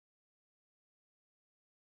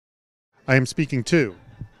I am speaking to.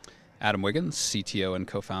 Adam Wiggins, CTO and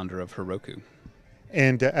co-founder of Heroku.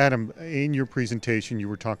 And Adam, in your presentation, you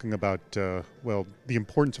were talking about, the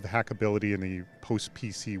importance of hackability in the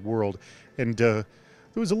post-PC world. And there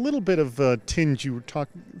was a little bit of a tinge. You were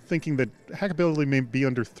thinking that hackability may be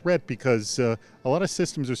under threat because a lot of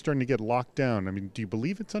systems are starting to get locked down. I mean, do you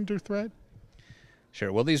believe it's under threat?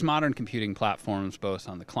 Sure. Well, these modern computing platforms, both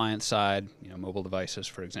on the client side, mobile devices,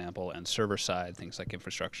 for example, and server side, things like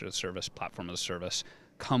infrastructure as a service, platform as a service,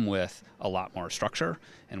 come with a lot more structure,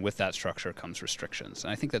 and with that structure comes restrictions.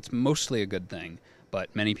 And I think that's mostly a good thing,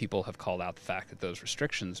 but many people have called out the fact that those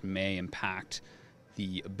restrictions may impact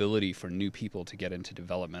the ability for new people to get into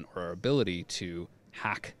development or our ability to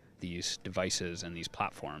hack these devices and these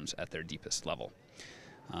platforms at their deepest level.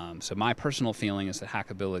 So my personal feeling is that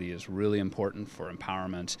hackability is really important for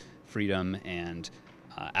empowerment, freedom, and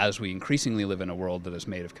as we increasingly live in a world that is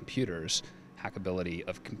made of computers, hackability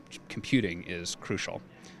of computing is crucial.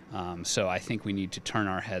 So I think we need to turn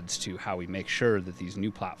our heads to how we make sure that these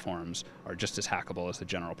new platforms are just as hackable as the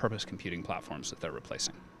general purpose computing platforms that they're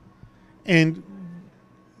replacing. And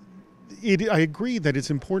I agree that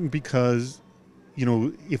it's important because,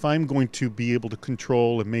 if I'm going to be able to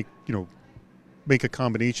control and make a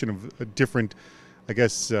combination of different,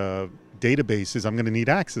 databases, I'm going to need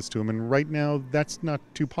access to them. And right now, that's not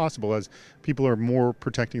too possible as people are more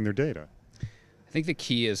protecting their data. I think the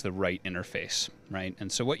key is the right interface, right?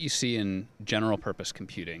 And so what you see in general purpose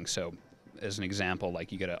computing, so as an example,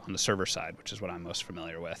 like you get on the server side, which is what I'm most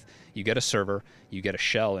familiar with, you get a server, you get a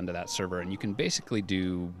shell into that server, and you can basically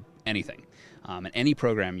do anything. And any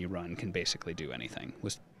program you run can basically do anything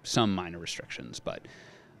with some minor restrictions.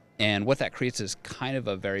 And what that creates is kind of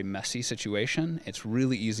a very messy situation. It's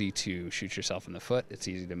really easy to shoot yourself in the foot. It's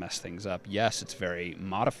easy to mess things up. Yes, it's very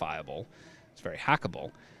modifiable. It's very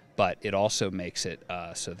hackable. But it also makes it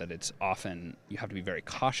so that it's often, you have to be very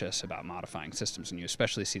cautious about modifying systems. And you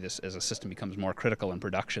especially see this as a system becomes more critical in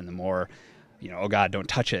production, the more, oh God, don't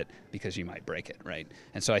touch it because you might break it, right?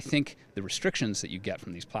 And so I think the restrictions that you get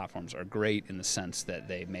from these platforms are great in the sense that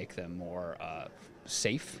they make them more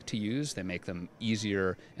safe to use. They make them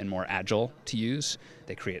easier and more agile to use.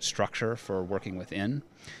 They create structure for working within.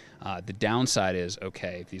 The downside is,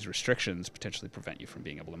 these restrictions potentially prevent you from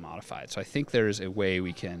being able to modify it. So I think there's a way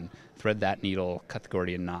we can thread that needle, cut the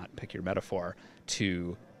Gordian knot, pick your metaphor,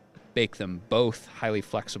 to make them both highly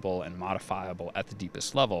flexible and modifiable at the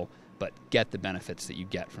deepest level, but get the benefits that you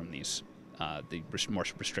get from these the more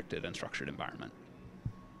restricted and structured environment.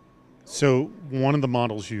 So one of the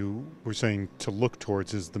models you were saying to look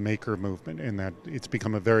towards is the maker movement, and that it's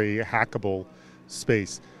become a very hackable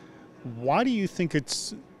space. Why do you think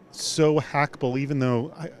it's so hackable, even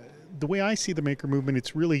though the way I see the maker movement,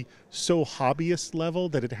 it's really so hobbyist level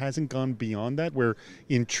that it hasn't gone beyond that, where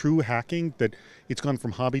in true hacking that it's gone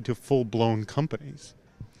from hobby to full-blown companies?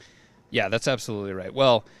 Yeah, that's absolutely right.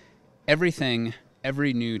 Well, every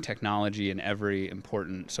new technology and every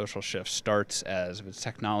important social shift starts as, if it's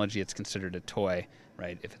technology, it's considered a toy,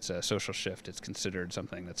 right? If it's a social shift, it's considered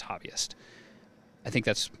something that's hobbyist. I think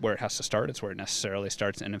that's where it has to start. It's where it necessarily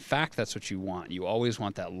starts. And in fact, that's what you want. You always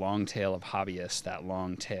want that long tail of hobbyists, that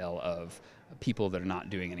long tail of people that are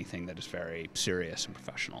not doing anything that is very serious and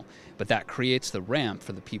professional. But that creates the ramp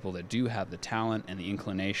for the people that do have the talent and the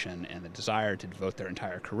inclination and the desire to devote their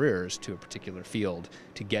entire careers to a particular field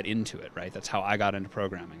to get into it, right? That's how I got into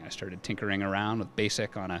programming. I started tinkering around with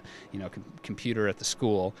BASIC on a computer at the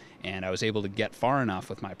school, and I was able to get far enough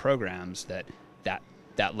with my programs that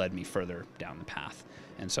led me further down the path.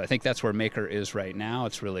 And so I think that's where Maker is right now.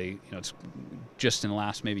 It's really, it's just in the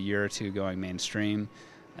last maybe year or two going mainstream.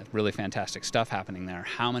 Really fantastic stuff happening there.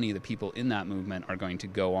 How many of the people in that movement are going to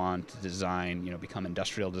go on to design, become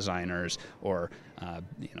industrial designers or,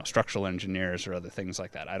 structural engineers or other things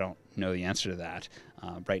like that? I don't know the answer to that.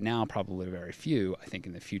 Right now, probably very few. I think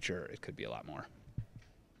in the future, it could be a lot more.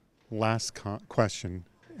 Last question,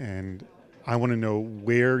 and I want to know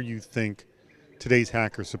where you think today's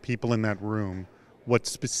hackers, so people in that room, what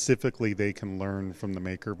specifically they can learn from the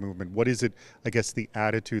maker movement. What is it, the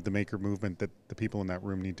attitude, the maker movement that the people in that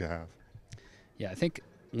room need to have? Yeah, I think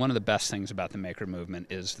one of the best things about the maker movement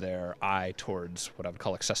is their eye towards what I would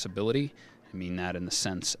call accessibility. I mean that in the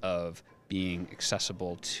sense of being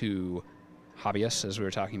accessible to hobbyists, as we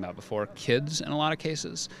were talking about before, kids in a lot of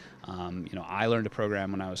cases. I learned to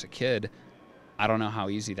program when I was a kid. I don't know how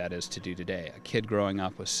easy that is to do today. A kid growing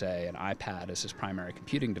up with, say, an iPad as his primary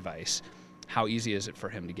computing device how easy is it for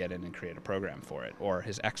him to get in and create a program for it? Or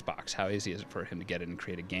his Xbox, how easy is it for him to get in and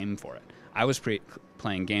create a game for it? I was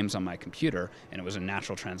playing games on my computer, and it was a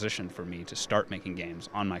natural transition for me to start making games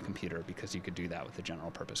on my computer because you could do that with the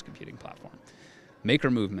general purpose computing platform.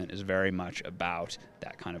 Maker Movement is very much about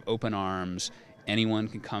that kind of open arms. Anyone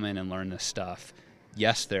can come in and learn this stuff.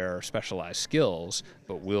 Yes, there are specialized skills,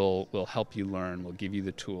 but we'll help you learn, we'll give you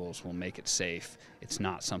the tools, we'll make it safe. It's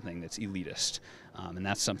not something that's elitist. And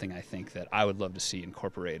that's something I think that I would love to see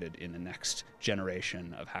incorporated in the next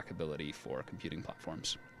generation of hackability for computing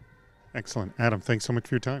platforms. Excellent. Adam, thanks so much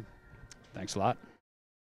for your time. Thanks a lot.